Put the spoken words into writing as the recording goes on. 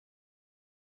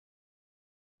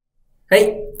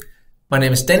Hey, my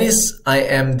name is Dennis. I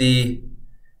am the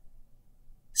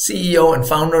CEO and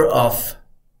founder of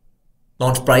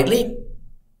Launch Brightly.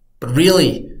 But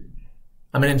really,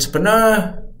 I'm an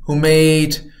entrepreneur who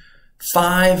made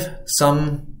 5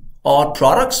 some odd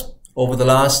products over the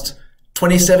last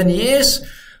 27 years.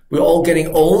 We're all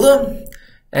getting older.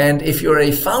 And if you're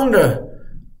a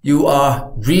founder, you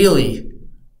are really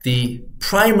the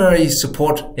primary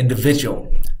support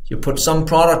individual. You put some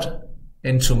product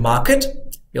into market,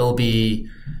 it'll be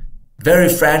very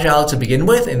fragile to begin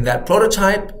with in that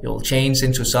prototype. It'll change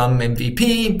into some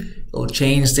MVP, it'll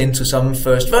change into some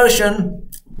first version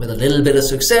with a little bit of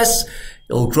success.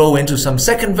 It'll grow into some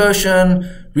second version,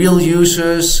 real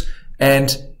users,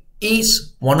 and each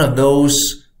one of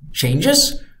those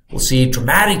changes will see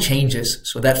dramatic changes.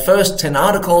 So that first 10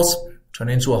 articles turn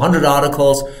into 100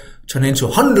 articles, turn into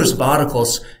hundreds of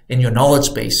articles in your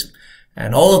knowledge base.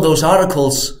 And all of those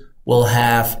articles will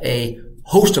have a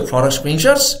host of product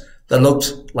screenshots that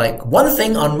looked like one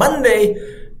thing on Monday,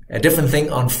 a different thing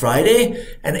on Friday,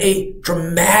 and a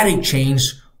dramatic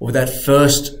change over that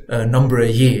first number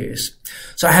of years.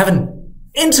 So I have an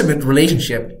intimate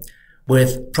relationship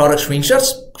with product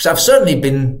screenshots because I've certainly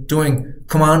been doing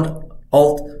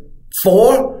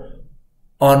Command-Alt-4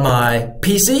 on my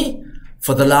PC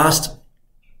for the last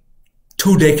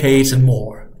 2 decades and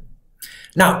more.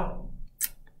 Now,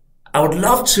 I would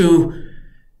love to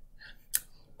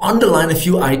underline a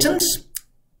few items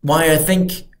why I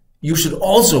think you should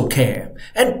also care.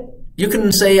 And you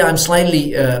can say I'm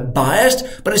slightly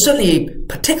biased, but it's certainly a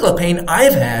particular pain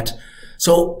I've had.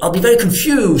 So I'll be very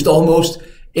confused almost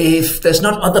if there's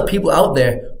not other people out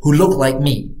there who look like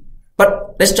me.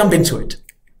 But let's jump into it.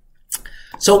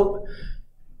 So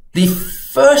the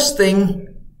first thing,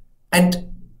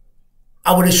 and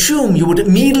I would assume you would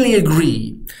immediately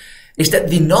agree, is that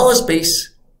the knowledge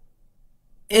base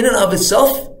in and of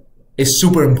itself is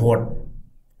super important.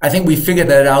 I think we figured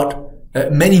that out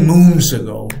many moons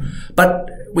ago, but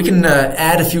we can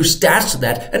add a few stats to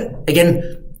that. And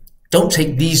again, don't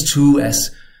take these two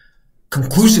as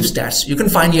conclusive stats. You can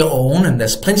find your own, and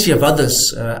there's plenty of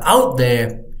others out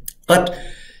there. But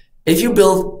if you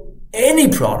build any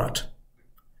product,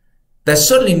 there's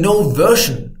certainly no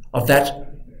version of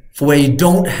that for where you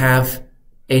don't have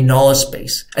a knowledge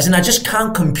base. As in, I just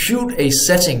can't compute a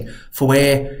setting for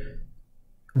where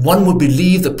one would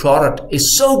believe the product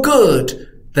is so good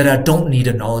that I don't need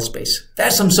a knowledge base.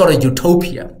 That's some sort of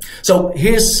utopia. So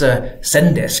here's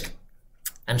Zendesk,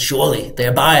 and surely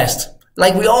they're biased,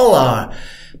 like we all are.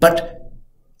 But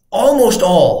almost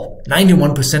all,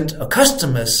 91% of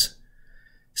customers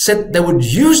said they would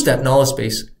use that knowledge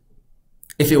base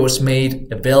if it was made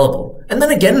available. And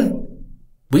then again,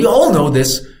 we all know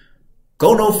this.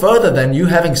 Go no further than you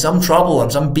having some trouble on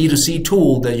some B2C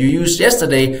tool that you used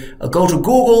yesterday. I'll go to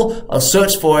Google, I'll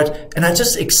search for it, and I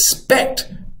just expect,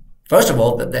 first of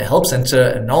all, that the help center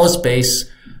and knowledge base,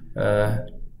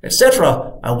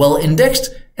 etc. are well indexed,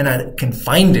 and I can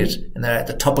find it, and they're at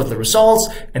the top of the results,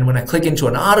 and when I click into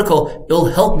an article,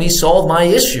 it'll help me solve my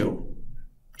issue.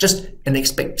 Just an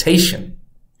expectation.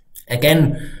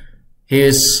 Again,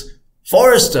 here's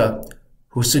Forrester,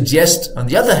 who suggests, on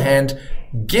the other hand,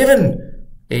 given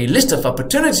a list of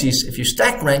opportunities, if you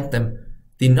stack rank them,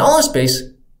 the knowledge base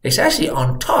is actually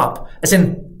on top. As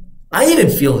in, I even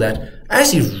feel that I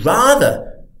actually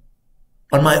rather,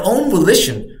 on my own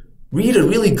volition, read a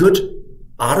really good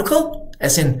article,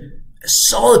 as in a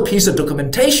solid piece of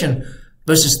documentation,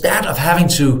 versus that of having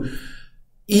to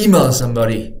email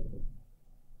somebody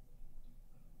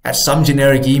at some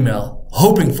generic email,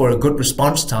 hoping for a good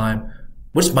response time,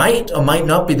 which might or might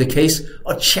not be the case,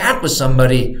 or chat with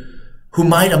somebody who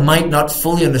might or might not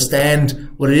fully understand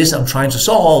what it is I'm trying to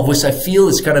solve, which I feel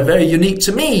is kind of very unique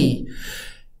to me.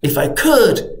 If I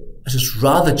could, I'd just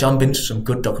rather jump into some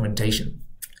good documentation.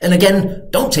 And again,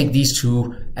 don't take these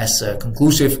two as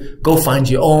conclusive. Go find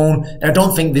your own. And I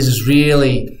don't think this is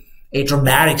really a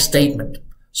dramatic statement.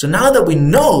 So now that we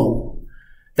know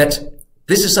that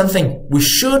this is something we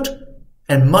should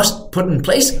and must put in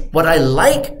place, what I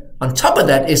like on top of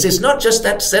that is it's not just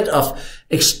that set of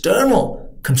external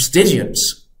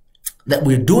constituents that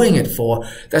we're doing it for.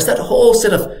 There's that whole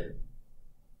set of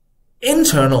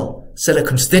internal set of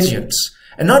constituents,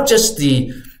 and not just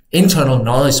the internal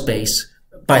knowledge base.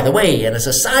 By the way, and as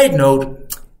a side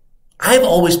note, I've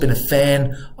always been a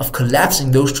fan of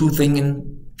collapsing those two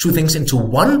things into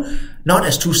one, not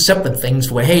as two separate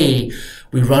things where, hey,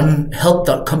 we run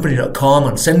help.company.com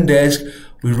on Zendesk,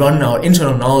 we run our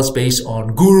internal knowledge base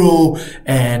on Guru,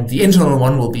 and the internal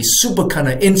one will be super kind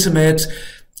of intimate.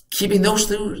 Keeping those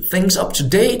two things up to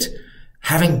date,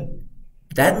 having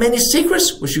that many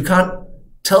secrets which you can't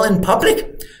tell in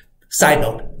public? Side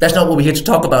note, that's not what we're here to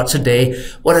talk about today.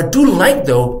 What I do like,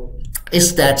 though,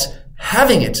 is that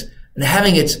having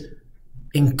it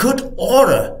in good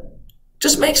order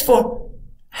just makes for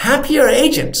happier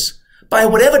agents by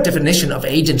whatever definition of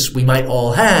agents we might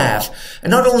all have.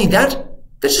 And not only that,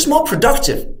 they're just more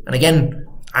productive. And again,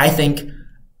 I think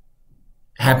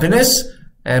happiness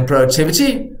and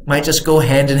productivity might just go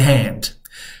hand in hand.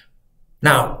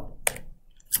 Now,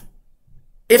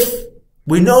 if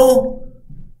we know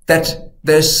that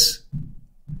there's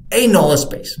a knowledge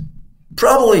base,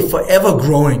 probably forever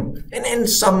growing and in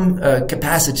some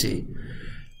capacity,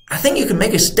 I think you can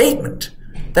make a statement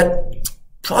that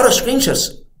product screenshots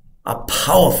are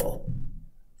powerful.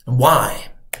 And why?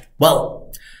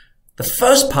 Well, the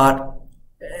first part,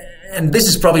 and this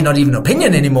is probably not even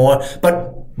opinion anymore,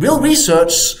 but real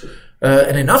research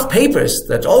and enough papers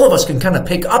that all of us can kind of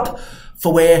pick up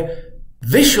for where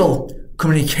visual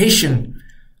communication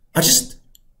are just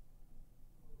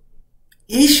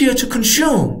easier to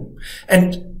consume.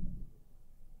 And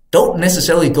don't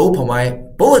necessarily go for my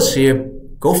bullets here.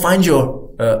 Go find your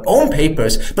own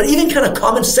papers, but even kind of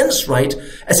common sense, right?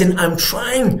 As in, I'm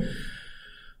trying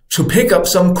to pick up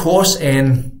some course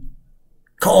in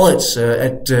college,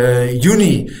 at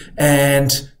uni,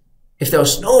 and if there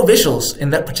was no visuals in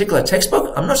that particular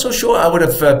textbook, I'm not so sure I would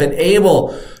have been able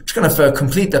to kind of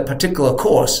complete that particular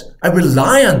course. I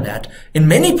rely on that in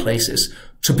many places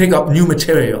to pick up new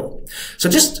material. So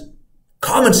just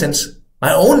common sense,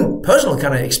 my own personal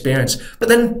kind of experience, but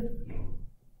then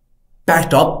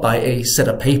backed up by a set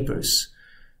of papers.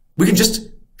 We can just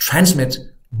transmit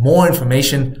more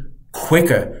information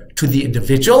quicker to the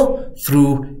individual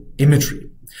through imagery.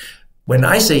 When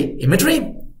I say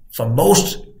imagery, for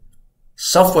most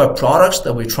software products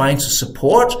that we're trying to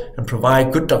support and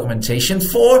provide good documentation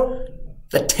for,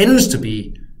 that tends to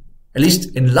be, at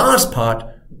least in large part,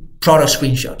 product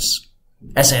screenshots.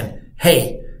 As in,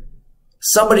 hey,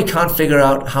 somebody can't figure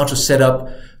out how to set up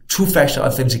two-factor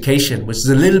authentication, which is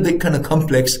a little bit kind of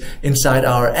complex inside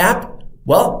our app.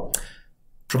 Well,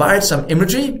 provide some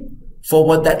imagery for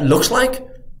what that looks like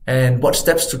and what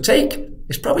steps to take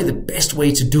is probably the best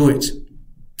way to do it.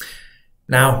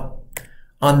 Now,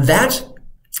 on that,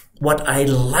 what I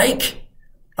like,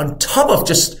 on top of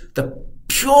just the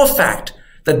pure fact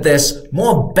that there's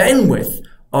more bandwidth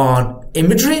on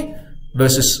imagery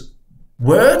versus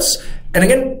words, and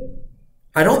again,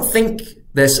 I don't think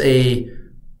there's a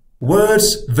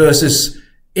words versus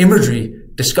imagery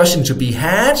discussion to be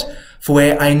had for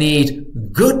where I need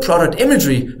good product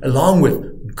imagery along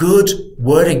with good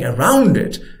wording around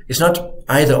it. It's not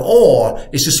either or,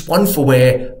 it's just one for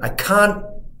where I can't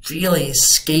really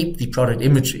escape the product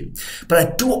imagery. But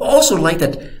I do also like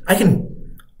that I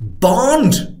can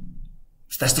bond,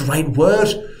 if that's the right word,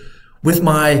 with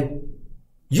my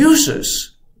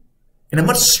users in a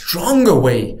much stronger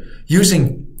way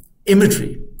using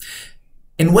imagery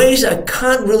in ways I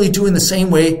can't really do in the same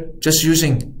way just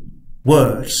using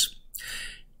words.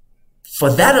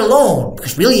 For that alone,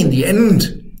 because really in the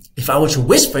end, if I were to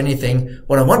whisper anything,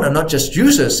 what I want are not just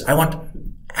users, I want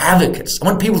advocates. I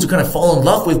want people to kind of fall in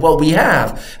love with what we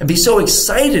have and be so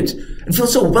excited and feel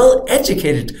so well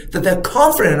educated that they're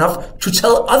confident enough to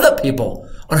tell other people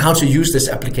on how to use this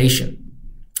application.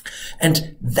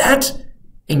 And that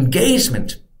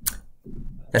engagement,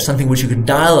 that's something which you can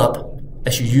dial up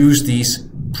as you use these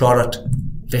product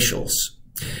visuals.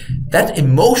 That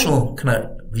emotional kind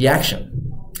of reaction.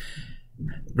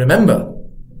 Remember,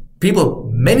 people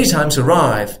many times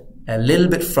arrive a little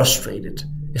bit frustrated.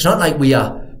 It's not like we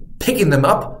are picking them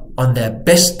up on their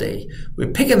best day.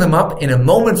 We're picking them up in a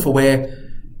moment for where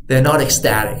they're not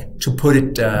ecstatic, to put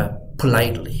it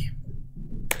politely.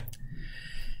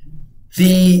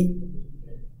 The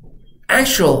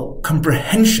actual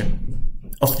comprehension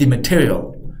of the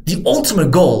material, the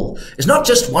ultimate goal, is not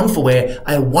just one for where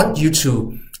I want you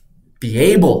to be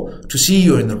able to see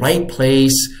you're in the right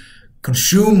place,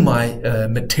 consume my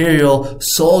material,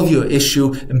 solve your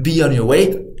issue, and be on your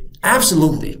way.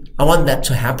 Absolutely, I want that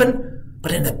to happen.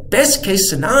 But in the best case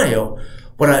scenario,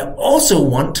 what I also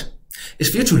want is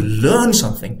for you to learn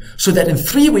something so that in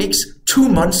 3 weeks, 2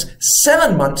 months,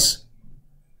 7 months,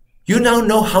 you now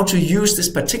know how to use this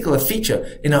particular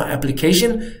feature in our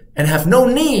application and have no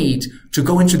need to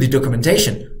go into the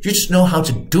documentation. You just know how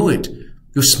to do it.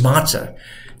 You're smarter.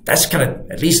 That's kind of,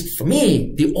 at least for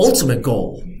me, the ultimate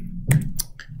goal.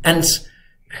 And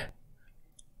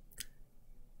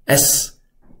as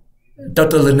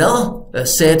Dr. Linnell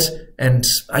said, and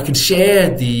I can share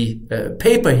the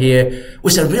paper here,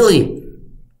 which I really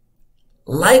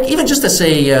like, even just as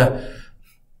a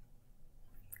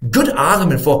good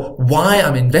argument for why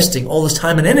I'm investing all this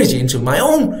time and energy into my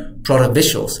own product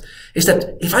visuals is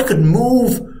that if I could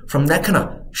move from that kind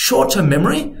of short-term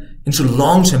memory into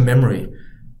long-term memory,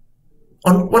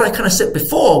 on what I kind of said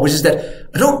before, which is that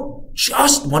I don't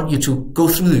just want you to go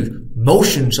through the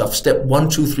motions of step 1,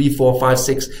 2, 3, 4, 5,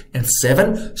 6, and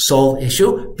 7, solve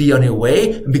issue, be on your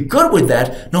way, and be good with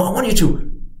that. No, I want you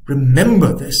to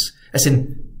remember this. As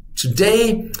in,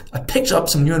 today, I picked up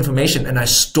some new information and I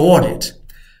stored it.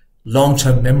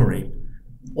 Long-term memory,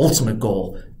 ultimate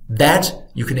goal. That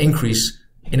you can increase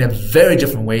in a very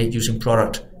different way using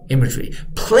product imagery.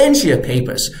 Plenty of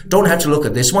papers. Don't have to look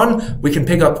at this one. We can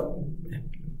pick up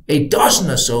a dozen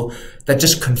or so that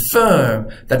just confirm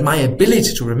that my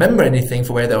ability to remember anything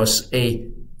for where there was a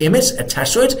image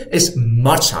attached to it is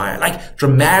much higher, like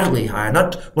dramatically higher,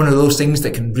 not one of those things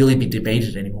that can really be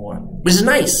debated anymore, which is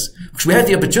nice because we have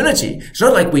the opportunity. It's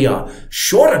not like we are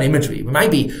short on imagery. We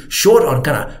might be short on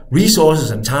kind of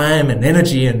resources and time and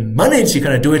energy and money to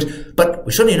kind of do it, but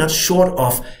we're certainly not short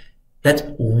of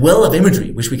that well of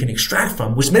imagery which we can extract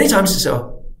from, which many times is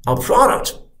our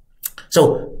product.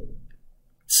 So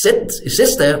it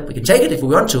sits there. We can take it if we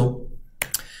want to.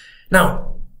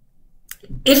 Now,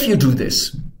 if you do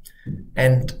this,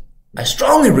 and I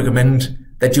strongly recommend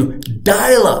that you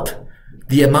dial up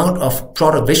the amount of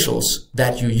product visuals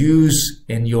that you use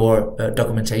in your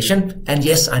documentation. And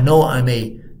yes, I know I'm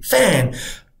a fan,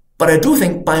 but I do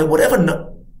think by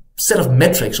whatever set of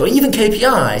metrics or even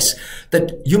KPIs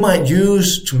that you might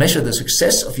use to measure the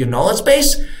success of your knowledge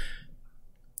base,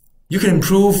 you can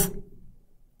improve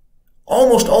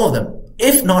almost all of them,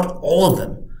 if not all of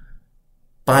them,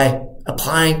 by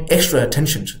applying extra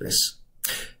attention to this.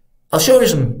 I'll show you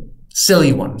some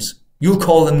silly ones. You'll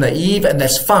call them naive, and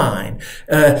that's fine.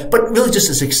 But really just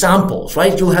as examples,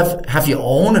 right? You'll have your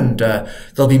own, and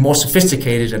they'll be more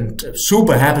sophisticated, and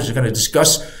super happy to kind of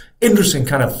discuss interesting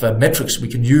kind of metrics we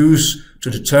can use to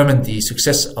determine the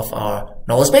success of our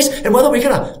knowledge base and whether we're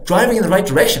kind of driving in the right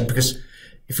direction. Because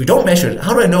if we don't measure it,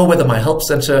 how do I know whether my help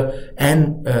center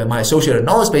and my associated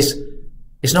knowledge base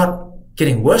is not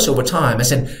getting worse over time?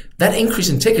 As in, that increase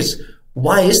in tickets,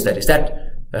 why is that? Is that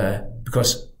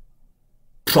because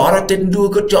product didn't do a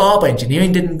good job, or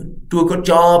engineering didn't do a good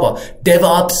job, or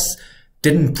DevOps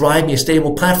didn't provide me a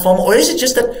stable platform? Or is it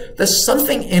just that there's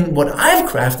something in what I've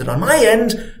crafted on my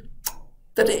end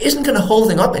that isn't going to hold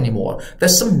things up anymore?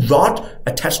 There's some rot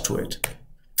attached to it.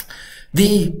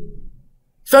 The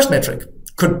first metric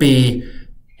could be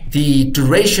the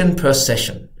duration per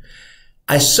session.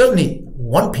 I certainly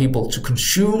want people to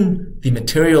consume the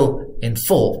material in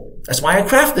full. That's why I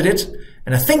crafted it,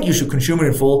 and I think you should consume it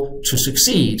in full to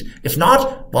succeed. If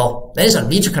not, well, then it's on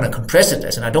me to kind of compress it.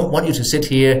 And I don't want you to sit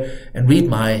here and read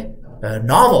my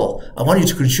novel. I want you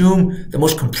to consume the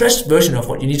most compressed version of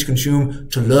what you need to consume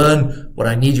to learn what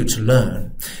I need you to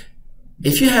learn.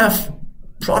 If you have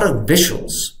product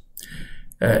visuals,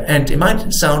 and it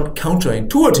might sound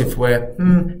counterintuitive where,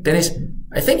 Dennis,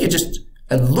 I think you just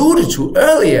alluded to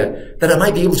earlier that I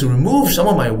might be able to remove some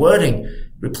of my wording,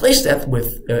 replace that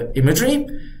with imagery.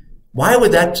 Why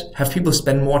would that have people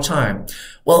spend more time?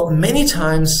 Well, many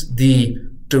times the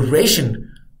duration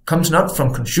comes not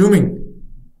from consuming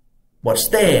what's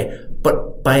there,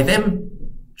 but by them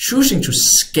choosing to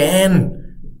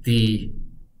scan the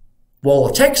wall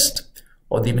of text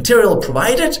or the material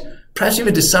provided, perhaps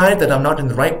even decide that I'm not in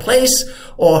the right place,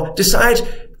 or decide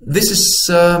this is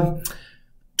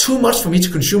too much for me to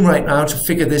consume right now to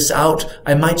figure this out.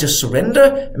 I might just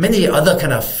surrender. Many other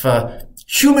kind of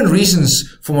human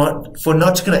reasons for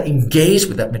not to kind of engage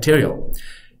with that material.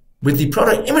 With the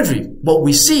product imagery, what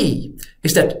we see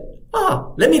is that,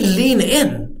 let me lean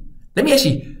in. Let me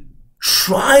actually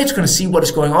try to kind of see what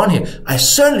is going on here. I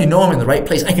certainly know I'm in the right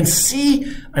place. I can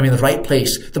see I'm in the right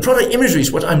place. The product imagery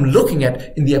is what I'm looking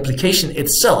at in the application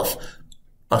itself.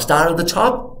 I'll start at the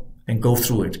top and go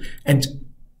through it. And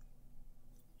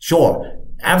sure,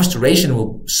 average duration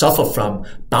will suffer from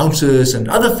bounces and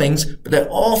other things, but they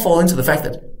all fall into the fact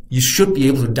that you should be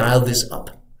able to dial this up.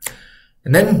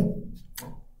 And then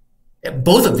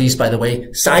both of these, by the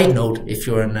way, side note, if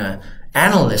you're an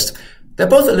analyst, they're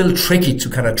both a little tricky to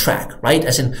kind of track, right?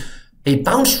 As in, a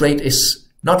bounce rate is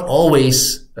not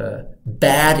always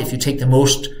bad if you take the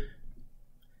most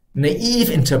naive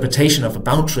interpretation of a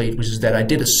bounce rate, which is that I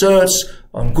did a search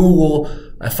on Google,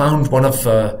 I found one of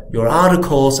your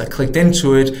articles, I clicked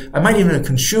into it, I might even have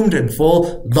consumed it in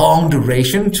full, long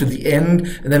duration to the end,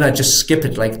 and then I just skip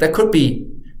it. Like, that could be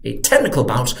a technical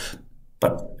bounce,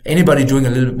 but anybody doing a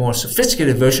little bit more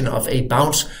sophisticated version of a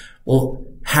bounce will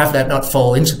have that not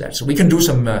fall into that. So we can do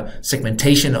some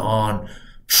segmentation on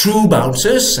true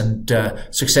bouncers and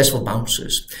successful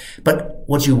bouncers. But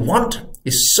what you want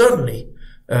is certainly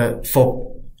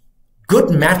for good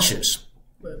matches.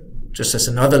 Just as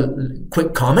another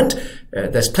quick comment,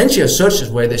 there's plenty of searches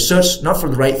where they search not for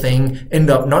the right thing, end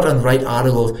up not on the right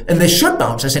article, and they should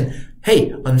bounce. As in,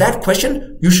 hey, on that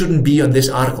question, you shouldn't be on this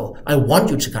article. I want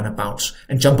you to kind of bounce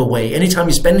and jump away. Any time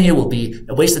you spend here will be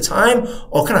a waste of time,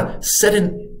 or kind of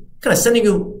sending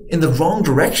you in the wrong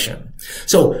direction.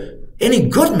 So any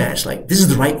good match, like this is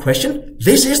the right question,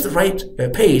 this is the right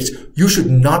page, you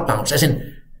should not bounce. As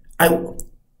in,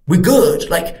 we're good.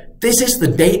 Like, this is the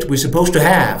date we're supposed to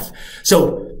have.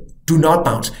 So do not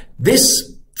bounce.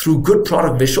 This, through good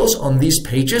product visuals on these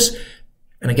pages,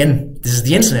 and again, this is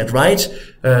the internet, right?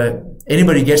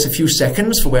 Anybody gets a few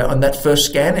seconds for where on that first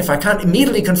scan, if I can't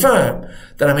immediately confirm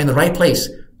that I'm in the right place,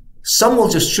 some will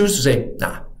just choose to say,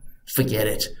 nah, forget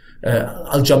it.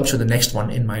 I'll jump to the next one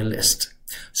in my list.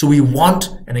 So we want,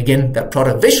 and again, that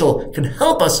product visual can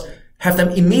help us have them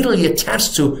immediately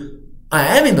attached to,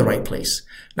 I am in the right place.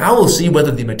 Now we'll see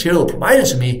whether the material provided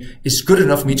to me is good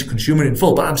enough for me to consume it in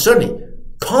full, but I'm certainly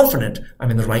confident I'm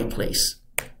in the right place.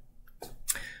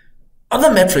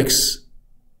 Other metrics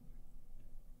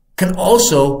can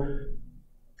also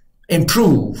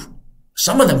improve,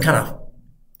 some of them kind of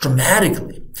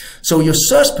dramatically. So your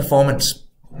search performance,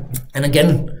 and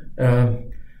again,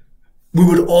 we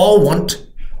would all want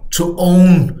to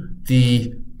own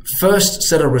the first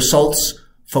set of results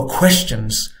for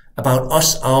questions about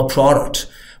us, our product.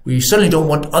 We certainly don't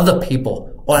want other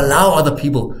people or allow other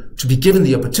people to be given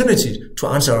the opportunity to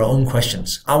answer our own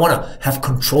questions. I want to have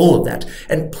control of that.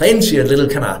 And plenty of little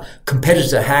kind of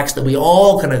competitor hacks that we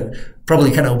all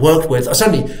probably worked with, or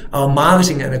certainly our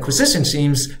marketing and acquisition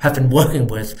teams have been working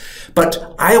with.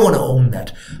 But I want to own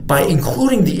that by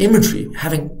including the imagery,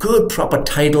 having good proper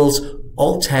titles,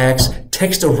 alt tags,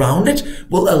 text around it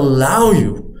will allow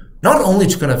you not only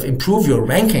to improve your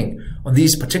ranking on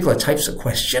these particular types of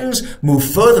questions, move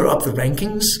further up the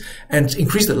rankings, and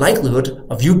increase the likelihood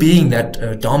of you being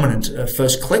that dominant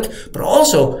first click, but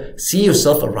also see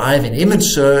yourself arrive in image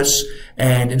search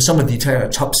and in some of the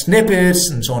top snippets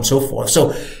and so on and so forth.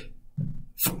 So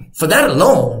for that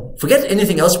alone, forget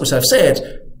anything else which I've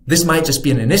said, this might just be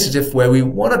an initiative where we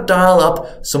want to dial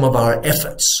up some of our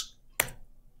efforts.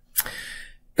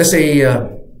 There's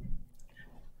a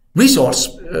resource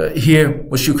here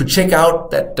which you could check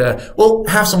out that will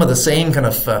have some of the same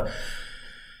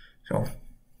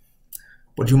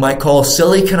what you might call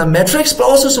silly metrics, but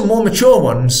also some more mature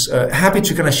ones. Happy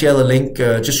to share the link.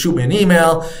 Just shoot me an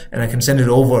email and I can send it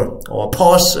over, or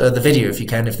pause the video if you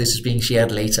can, if this is being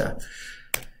shared later.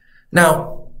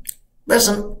 Now, there's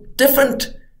some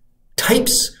different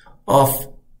types of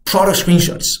product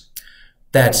screenshots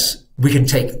that we can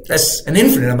take. There's an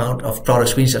infinite amount of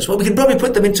product screenshots. Well, we can probably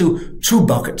put them into two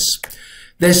buckets.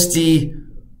 There's the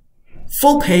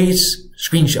full page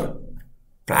screenshot.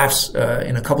 Perhaps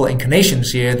in a couple of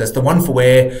incarnations here, there's the one for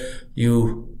where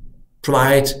you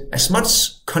provide as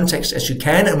much context as you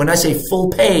can. And when I say full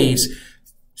page,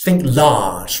 think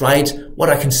large, right?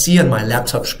 What I can see on my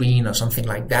laptop screen or something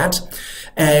like that.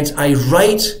 And I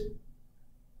write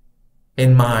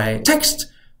in my text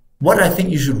what I think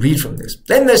you should read from this.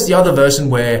 Then there's the other version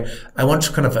where I want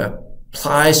to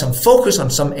apply some focus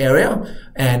on some area,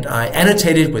 and I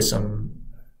annotate it with some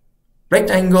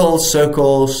rectangles,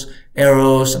 circles,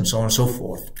 arrows, and so on and so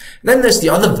forth. Then there's the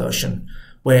other version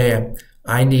where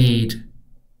I need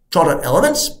product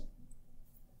elements,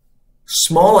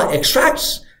 smaller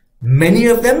extracts, many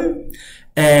of them,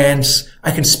 and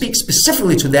I can speak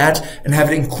specifically to that and have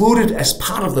it included as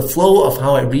part of the flow of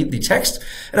how I read the text.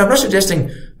 And I'm not suggesting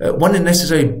one is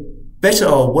necessarily better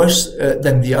or worse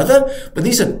than the other, but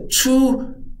these are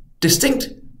two distinct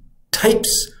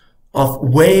types of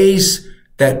ways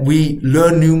that we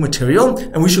learn new material,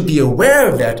 and we should be aware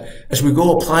of that as we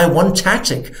go apply one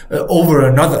tactic over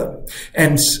another.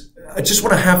 And I just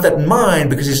want to have that in mind,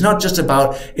 because it's not just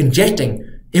about injecting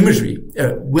imagery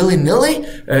willy-nilly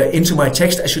into my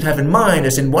text. I should have in mind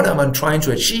as in what am I trying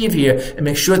to achieve here, and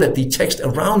make sure that the text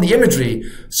around the imagery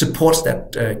supports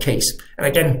that case. And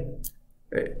again,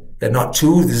 they're not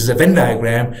two. This is a Venn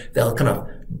diagram. They'll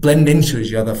blend into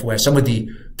each other, for where some of the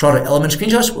product element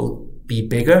screenshots will be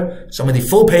bigger. Some of the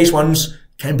full page ones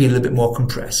can be a little bit more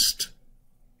compressed.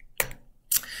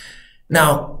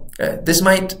 Now, this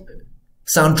might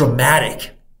sound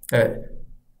dramatic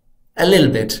a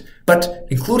little bit, but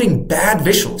including bad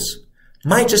visuals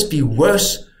might just be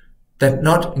worse than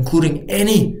not including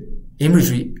any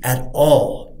imagery at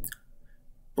all.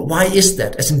 But why is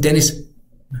that? As in, Dennis,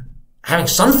 having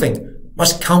something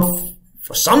must count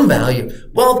for some value.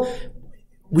 Well,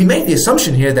 we make the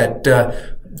assumption here that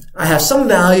I have some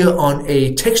value on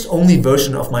a text-only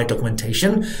version of my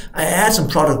documentation. I add some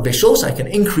product visuals. I can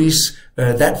increase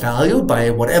that value by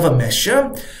whatever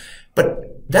measure.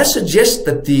 But that suggests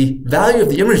that the value of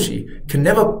the imagery can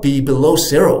never be below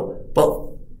 0.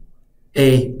 Well,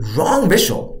 a wrong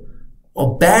visual,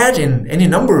 or bad in any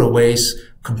number of ways,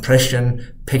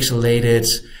 compression, pixelated,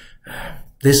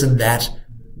 this and that,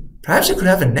 perhaps it could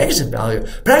have a negative value.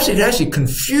 Perhaps it could actually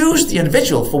confuse the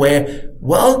individual for where,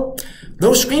 well,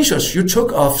 those screenshots you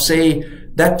took of, say,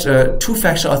 that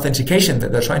two-factor authentication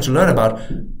that they're trying to learn about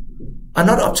are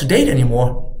not up to date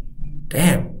anymore.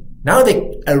 Damn. Now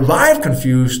they arrive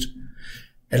confused,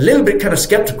 a little bit kind of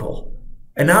skeptical,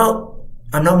 and now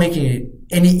I'm not making it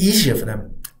any easier for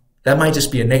them. That might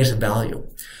just be a negative value.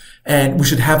 And we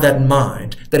should have that in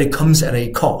mind, that it comes at a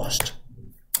cost.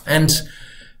 And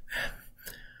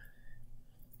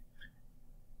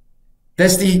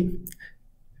there's the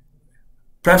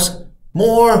perhaps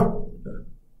more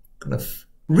kind of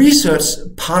research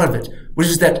part of it, which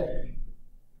is that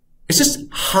it's just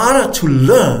harder to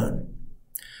learn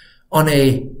on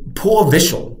a poor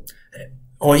visual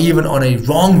or even on a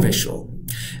wrong visual.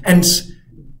 And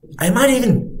I might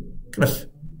even kind of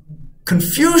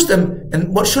confuse them,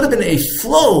 and what should have been a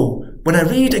flow when I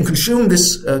read and consume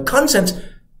this content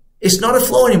is not a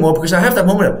flow anymore, because I have that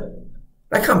moment of,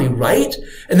 that can't be right.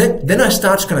 And then I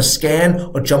start to kind of scan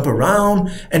or jump around,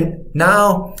 and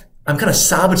now I'm kind of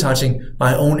sabotaging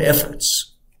my own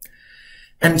efforts.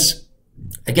 And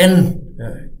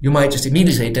again, you might just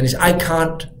immediately say, Dennis, I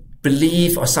can't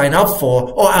believe or sign up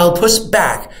for, or I'll push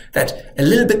back that a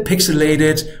little bit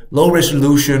pixelated, low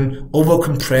resolution, over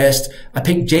compressed, I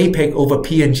pick JPEG over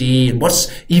PNG, and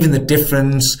what's even the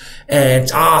difference? And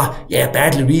yeah,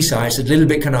 badly resized, a little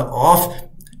bit kind of off.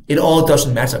 It all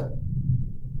doesn't matter.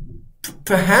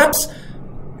 Perhaps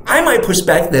I might push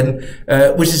back then,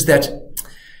 which is that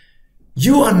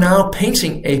you are now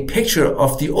painting a picture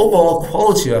of the overall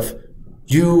quality of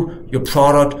you, your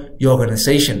product, your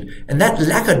organization. And that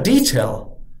lack of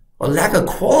detail or lack of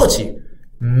quality,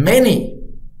 many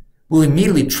will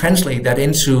immediately translate that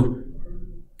into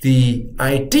the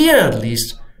idea, at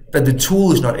least, that the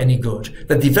tool is not any good,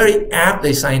 that the very app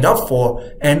they signed up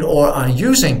for and or are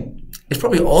using is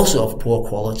probably also of poor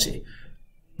quality.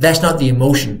 That's not the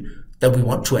emotion that we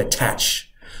want to attach.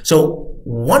 So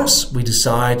once we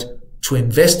decide to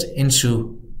invest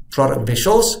into product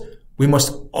visuals, we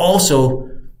must also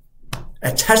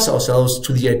attach ourselves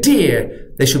to the idea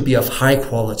they should be of high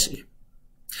quality.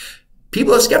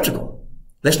 People are skeptical.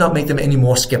 Let's not make them any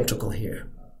more skeptical here.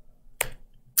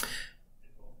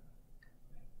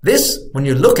 This, when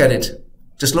you look at it,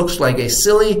 just looks like a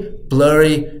silly,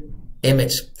 blurry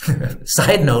image.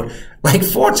 Side note, like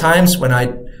 4 times when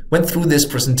I went through this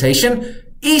presentation,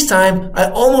 each time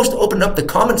I almost opened up the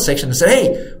comment section and said,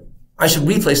 hey, I should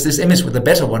replace this image with a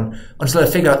better one, until I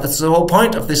figure out that's the whole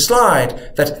point of this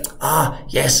slide, that,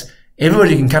 yes,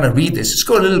 everybody can kind of read this. Just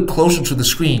go a little closer to the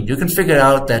screen. You can figure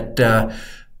out that,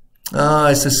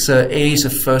 it's this A is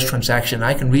a first transaction.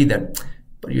 I can read that.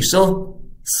 But you're still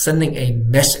sending a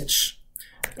message.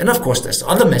 And of course, there's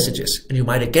other messages. And you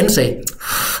might again say,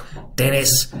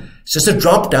 Dennis, it's just a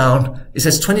drop down. It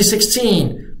says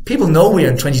 2016. People know we're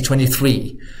in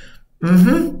 2023.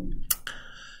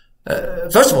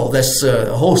 First of all, there's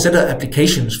a whole set of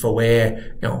applications for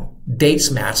where,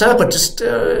 dates matter, but just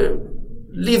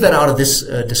leave that out of this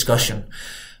discussion.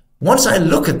 Once I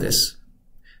look at this,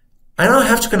 I now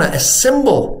have to kind of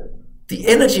assemble the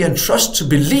energy and trust to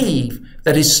believe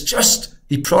that it's just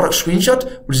the product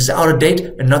screenshot, which is out of date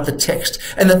and not the text.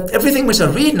 And that everything which I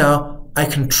read now, I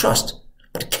can trust.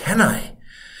 But can I?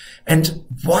 And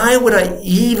why would I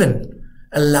even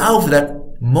allow for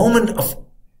that moment of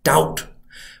doubt,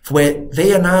 for where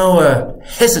they are now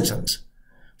hesitant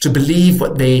to believe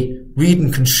what they read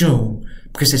and consume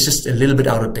because it's just a little bit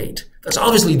out of date? That's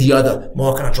obviously the other,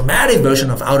 more kind of dramatic version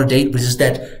of out of date, which is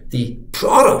that the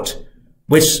product,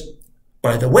 which,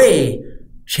 by the way,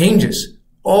 changes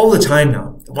all the time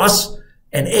now. There was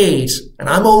an age, and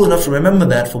I'm old enough to remember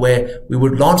that, for where we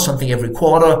would launch something every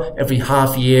quarter, every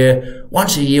half year.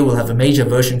 Once a year we'll have a major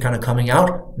version kind of coming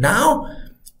out. Now,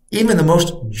 even the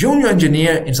most junior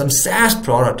engineer in some SaaS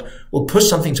product will push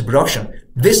something to production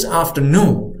this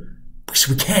afternoon, because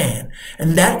we can.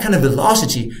 And that kind of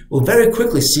velocity will very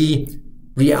quickly see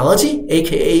reality,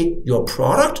 aka your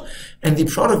product, and the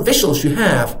product visuals you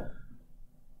have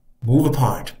move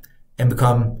apart and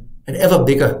become an ever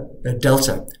bigger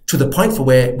delta, to the point for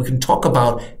where we can talk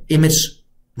about image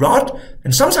rot.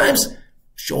 And sometimes,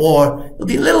 sure, it'll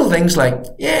be little things like,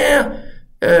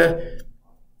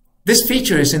 this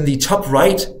feature is in the top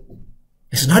right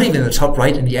It's not even in the top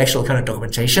right in the actual kind of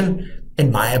documentation,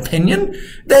 in my opinion.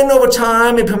 Then over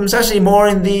time, it becomes actually more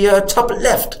in the top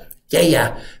left.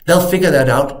 Yeah, they'll figure that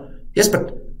out. Yes,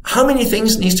 but how many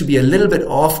things needs to be a little bit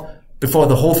off before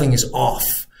the whole thing is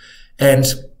off? And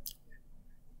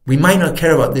we might not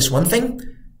care about this one thing.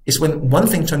 It's when one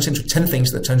thing turns into 10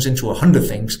 things, that turns into 100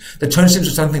 things, that turns into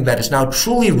something that is now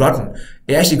truly rotten.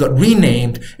 It actually got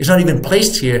renamed. It's not even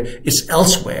placed here. It's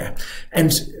elsewhere.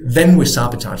 And then we're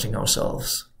sabotaging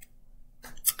ourselves.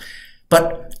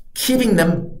 But keeping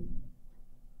them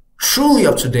truly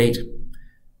up to date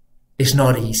is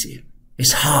not easy.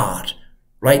 It's hard,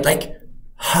 right? Like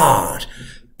hard.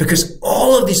 Because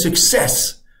all of the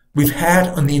success we've had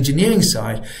on the engineering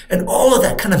side and all of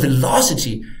that kind of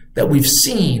velocity that we've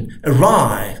seen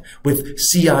arrive with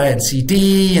CI and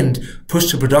CD and push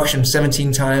to production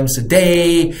 17 times a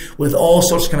day with all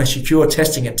sorts of kind of secure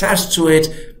testing attached to it.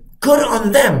 Good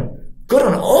on them. Good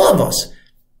on all of us.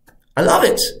 I love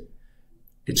it.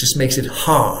 It just makes it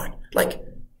hard, like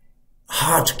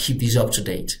hard to keep these up to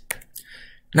date.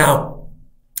 Now,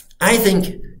 I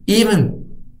think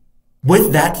even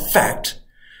with that fact,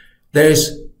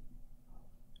 there's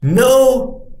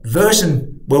no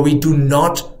version where we do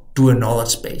not do a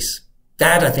knowledge base.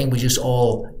 That I think we just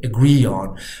all agree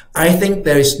on. I think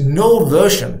there is no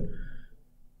version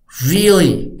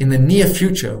really in the near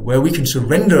future where we can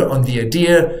surrender on the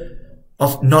idea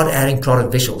of not adding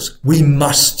product visuals. We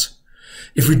must.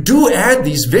 If we do add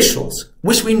these visuals,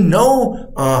 which we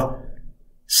know are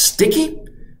sticky,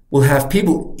 we'll have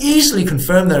people easily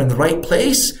confirm they're in the right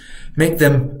place, make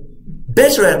them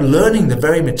better at learning the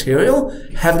very material,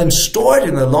 have them stored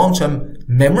in a long-term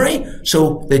memory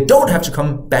so they don't have to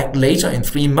come back later in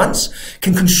 3 months,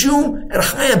 can consume at a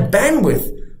higher bandwidth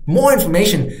more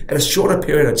information at a shorter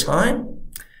period of time.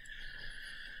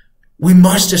 We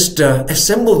must just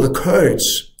assemble the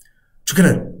courage to kind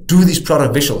of do these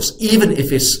product visuals, even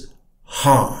if it's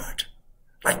hard.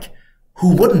 Like,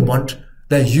 who wouldn't want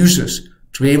their users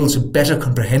to be able to better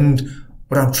comprehend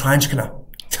what I'm trying to kind of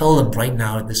tell them right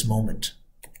now at this moment?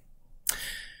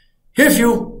 Here are a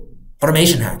few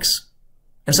automation hacks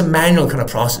and some manual kind of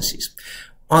processes.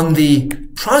 On the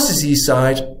processes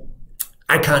side,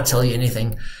 I can't tell you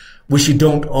anything which you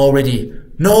don't already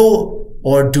know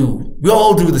or do. We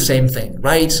all do the same thing,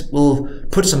 right? We'll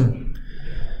put some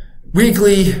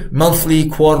weekly, monthly,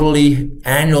 quarterly,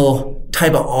 annual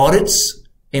type of audits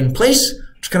in place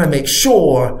to kind of make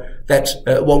sure that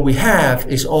what we have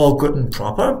is all good and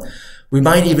proper. We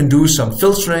might even do some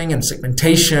filtering and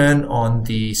segmentation on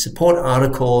the support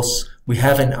articles we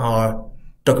have in our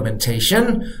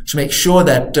documentation to make sure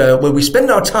that where we spend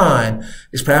our time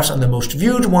is perhaps on the most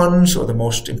viewed ones or the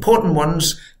most important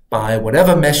ones by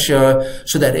whatever measure,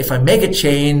 so that if I make a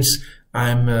change,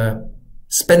 I'm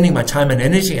spending my time and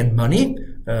energy and money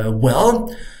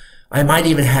well. I might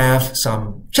even have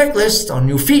some checklists on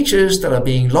new features that are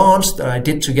being launched that I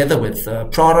did together with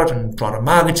product and product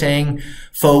marketing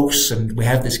folks. And we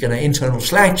have this kind of internal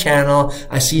Slack channel.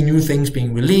 I see new things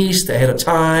being released ahead of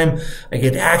time. I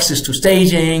get access to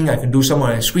staging. I can do some of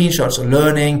my screenshots of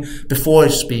learning before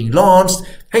it's being launched.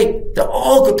 Hey, they're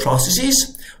all good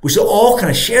processes. We should all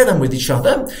kind of share them with each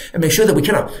other and make sure that we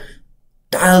kind of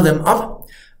dial them up.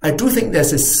 I do think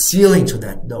there's a ceiling to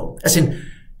that though. As in,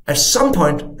 at some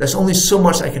point, there's only so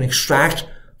much I can extract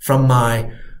from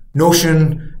my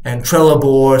Notion and Trello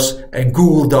boards and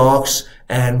Google Docs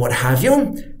and what have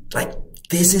you. Like,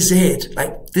 this is it.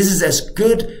 Like, this is as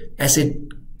good as it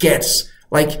gets.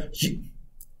 Like,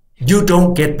 you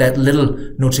don't get that little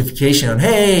notification on,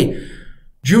 hey,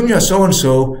 Junior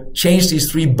so-and-so changed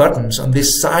these 3 buttons on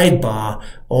this sidebar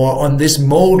or on this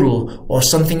modal or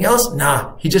something else.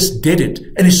 Nah, he just did it.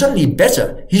 And it's suddenly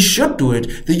better. He should do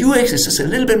it. The UX is just a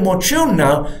little bit more tuned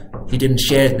now. He didn't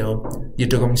share it though. Your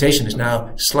documentation is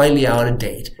now slightly out of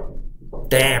date.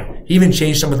 Damn, he even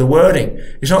changed some of the wording.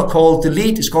 It's not called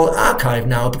delete, it's called archive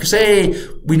now because, hey,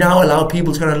 we now allow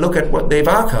people to kind of look at what they've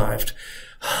archived.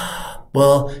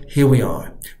 Well, here we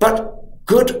are. But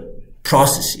good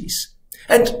processes.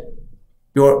 And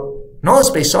your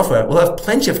knowledge-based software will have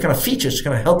plenty of kind of features to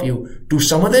kind of help you do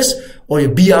some of this, or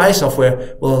your BI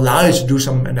software will allow you to do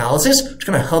some analysis to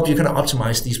kind of help you kind of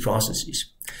optimize these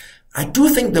processes. I do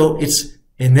think, though, it's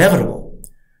inevitable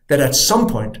that at some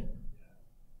point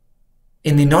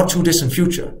in the not too distant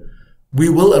future, we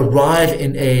will arrive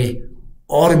in a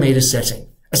automated setting.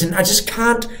 As in, I just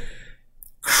can't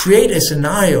create a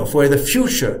scenario where the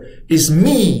future is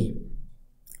me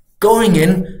going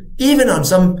in, even on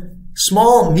some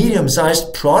small,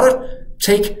 medium-sized product,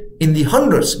 take in the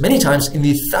hundreds, many times in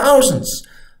the thousands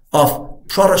of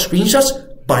product screenshots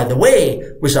by the way,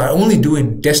 which I only do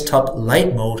in desktop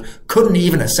light mode, couldn't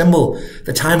even assemble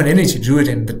the time and energy to do it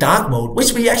in the dark mode,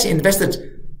 which we actually invested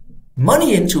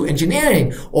money into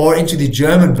engineering, or into the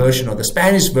German version or the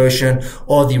Spanish version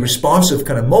or the responsive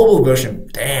kind of mobile version.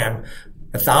 Damn,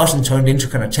 1,000 turned into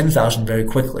kind of 10,000 very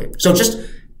quickly. So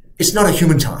it's not a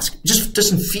human task. It just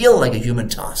doesn't feel like a human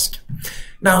task.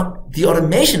 Now, the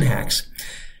automation hacks,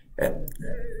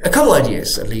 a couple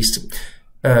ideas at least.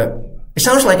 It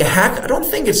sounds like a hack. I don't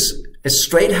think it's a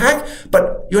straight hack, but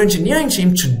your engineering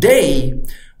team today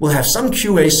will have some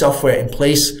QA software in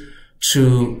place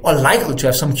or likely to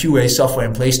have some QA software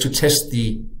in place to test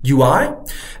the UI.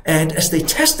 And as they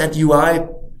test that UI,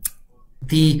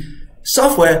 the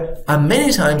software are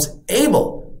many times able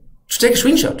to take a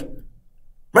screenshot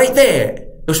right there.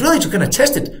 It was really to kind of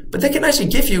test it, but they can actually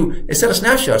give you a set of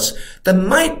snapshots that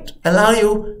might allow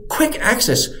you quick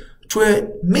access to a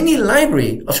mini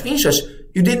library of screenshots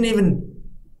you didn't even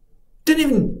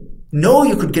know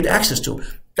you could get access to.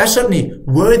 That's certainly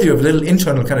worthy of a little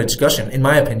internal kind of discussion, in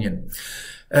my opinion.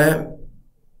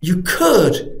 You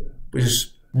could, which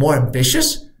is more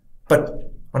ambitious,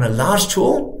 but on a large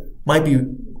tool, might be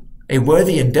a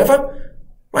worthy endeavor,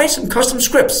 write some custom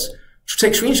scripts to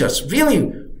take screenshots.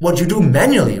 Really, what you do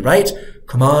manually, right?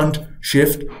 Command,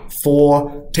 Shift,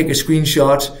 4, take a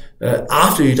screenshot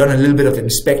after you've done a little bit of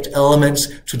inspect elements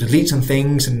to delete some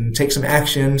things and take some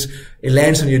actions. It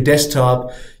lands on your desktop.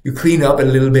 You clean up a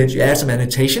little bit. You add some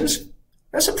annotations.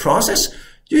 That's a process.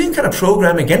 You can kind of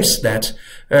program against that.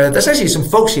 There's actually some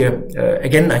folks here.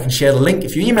 Again, I can share the link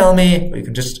if you email me, or you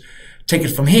can just take it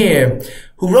from here,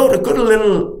 who wrote a good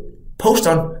little post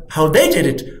on how they did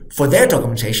it for their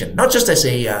documentation, not just as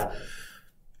a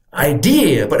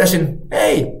idea, but as in,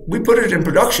 hey, we put it in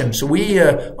production. So we,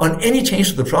 on any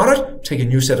change to the product, take a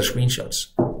new set of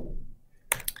screenshots.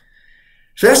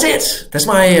 So that's it. That's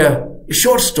my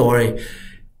short story.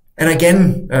 And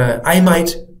again, I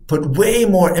might put way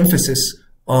more emphasis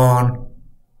on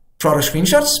product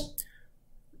screenshots.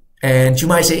 And you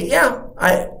might say, yeah,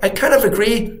 I kind of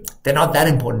agree. They're not that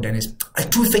important, Dennis. I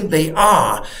do think they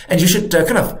are. And you should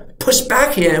kind of push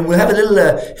back here, and we'll have a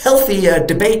little healthy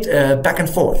debate back and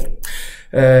forth.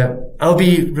 I'll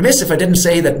be remiss if I didn't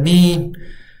say that me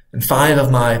and 5 of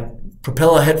my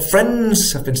propeller head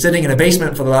friends have been sitting in a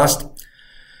basement for the last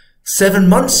 7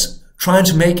 months trying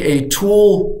to make a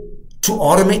tool to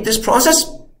automate this process.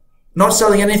 Not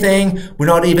selling anything. We're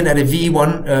not even at a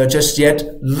V1 just yet.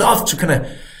 Love to kind of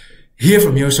hear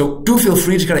from you. So do feel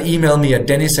free to kind of email me at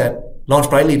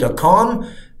dennis@launchbrightly.com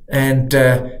and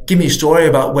give me a story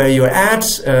about where you're at,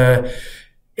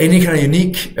 any kind of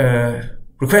unique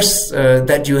requests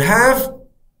that you have.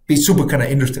 Be super kind of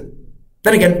interested.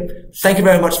 Then again, thank you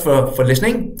very much for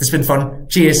listening. It's been fun.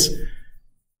 Cheers.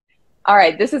 All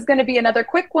right, this is going to be another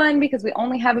quick one because we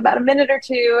only have about a minute or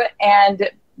two. And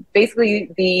basically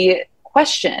the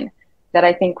question that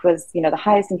I think was, the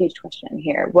highest engaged question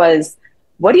here was,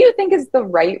 what do you think is the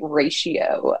right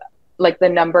ratio, like the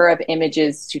number of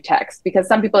images to text? Because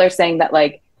some people are saying that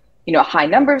a high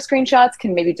number of screenshots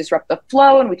can maybe disrupt the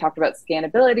flow. And we talked about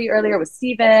scannability earlier with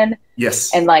Steven.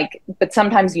 Yes. And but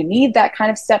sometimes you need that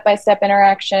kind of step-by-step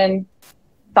interaction.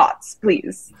 Thoughts,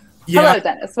 please. Yeah. Hello,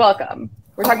 Dennis. Welcome.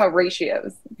 We're talking about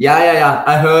ratios. Yeah.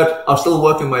 I heard. I'm still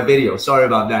working my video. Sorry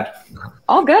about that.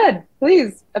 All good.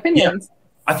 Please, opinions. Yeah.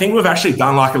 I think we've actually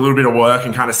done a little bit of work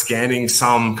and kind of scanning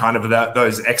some kind of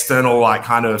those external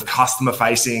kind of customer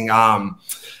facing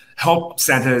help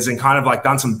centers and kind of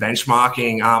done some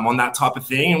benchmarking on that type of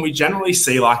thing. And we generally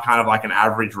see an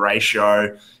average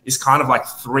ratio is kind of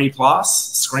 3+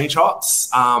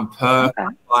 screenshots per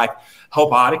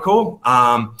help article.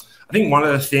 I think one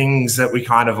of the things that we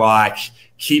kind of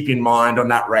keep in mind on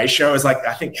that ratio is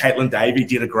I think Caitlin Davey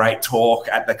did a great talk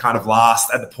at the kind of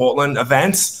at the Portland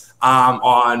events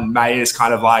on Mayer's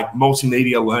kind of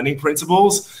multimedia learning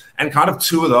principles, and kind of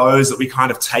 2 of those that we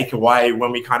kind of take away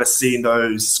when we kind of see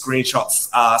those screenshots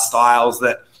styles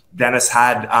that Dennis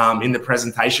had in the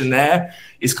presentation there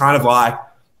is kind of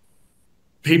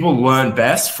people learn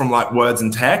best from words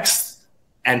and text,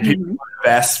 and people learn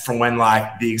best from when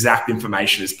the exact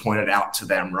information is pointed out to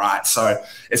them, right? So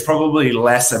it's probably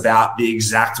less about the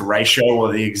exact ratio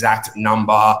or the exact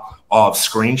number of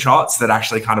screenshots that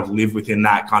actually kind of live within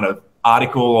that kind of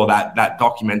article or that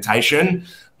documentation,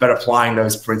 but applying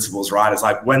those principles, right? Is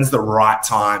when's the right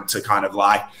time to kind of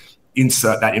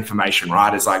insert that information,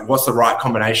 right? Is what's the right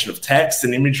combination of text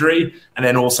and imagery, and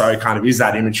then also kind of is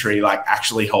that imagery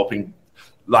actually helping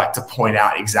to point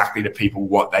out exactly to people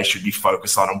what they should be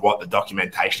focused on and what the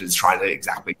documentation is trying to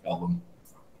exactly tell them.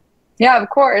 Yeah, of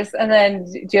course. And then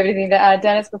do you have anything to add,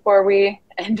 Dennis, before we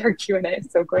end our Q&A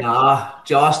so quick. Nah,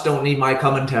 Josh don't need my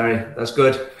commentary. That's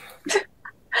good.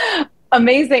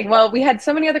 Amazing. Well, we had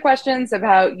so many other questions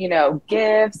about,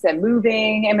 GIFs and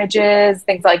moving images,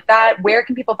 things like that. Where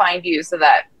can people find you so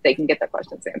that they can get their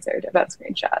questions answered about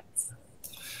screenshots?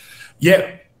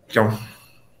 Yeah, go.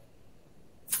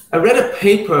 I read a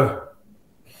paper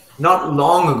not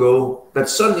long ago that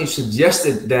suddenly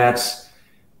suggested that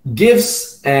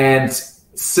GIFs and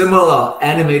similar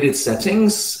animated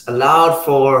settings allowed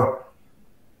for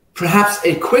perhaps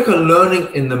a quicker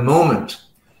learning in the moment,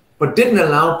 but didn't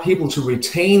allow people to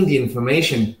retain the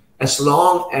information as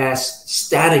long as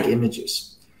static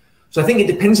images. So I think it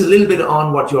depends a little bit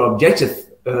on what your objective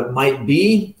might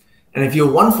be. And if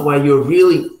you're one for where you're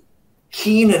really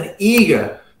keen and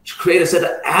eager to create a set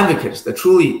of advocates that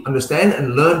truly understand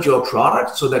and learn your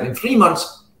product so that in 3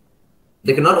 months,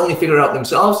 they can not only figure it out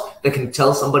themselves, they can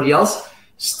tell somebody else.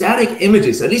 Static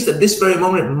images, at least at this very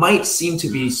moment, might seem to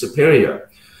be superior.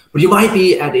 But you might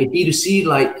be at a B2C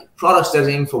like product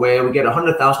setting for where we get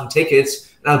 100,000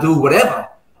 tickets and I'll do whatever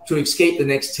to escape the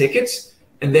next tickets.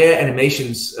 And their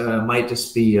animations might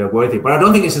just be worthy. But I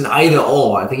don't think it's an either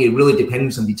or. I think it really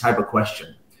depends on the type of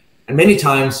question. And many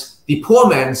times the poor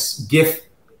man's GIF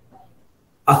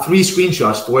are 3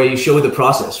 screenshots where you show the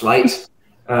process, right?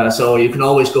 So you can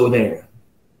always go there.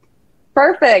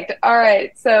 Perfect. All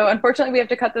right. So unfortunately, we have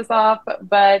to cut this off,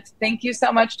 but thank you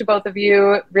so much to both of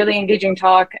you. Really engaging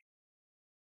talk.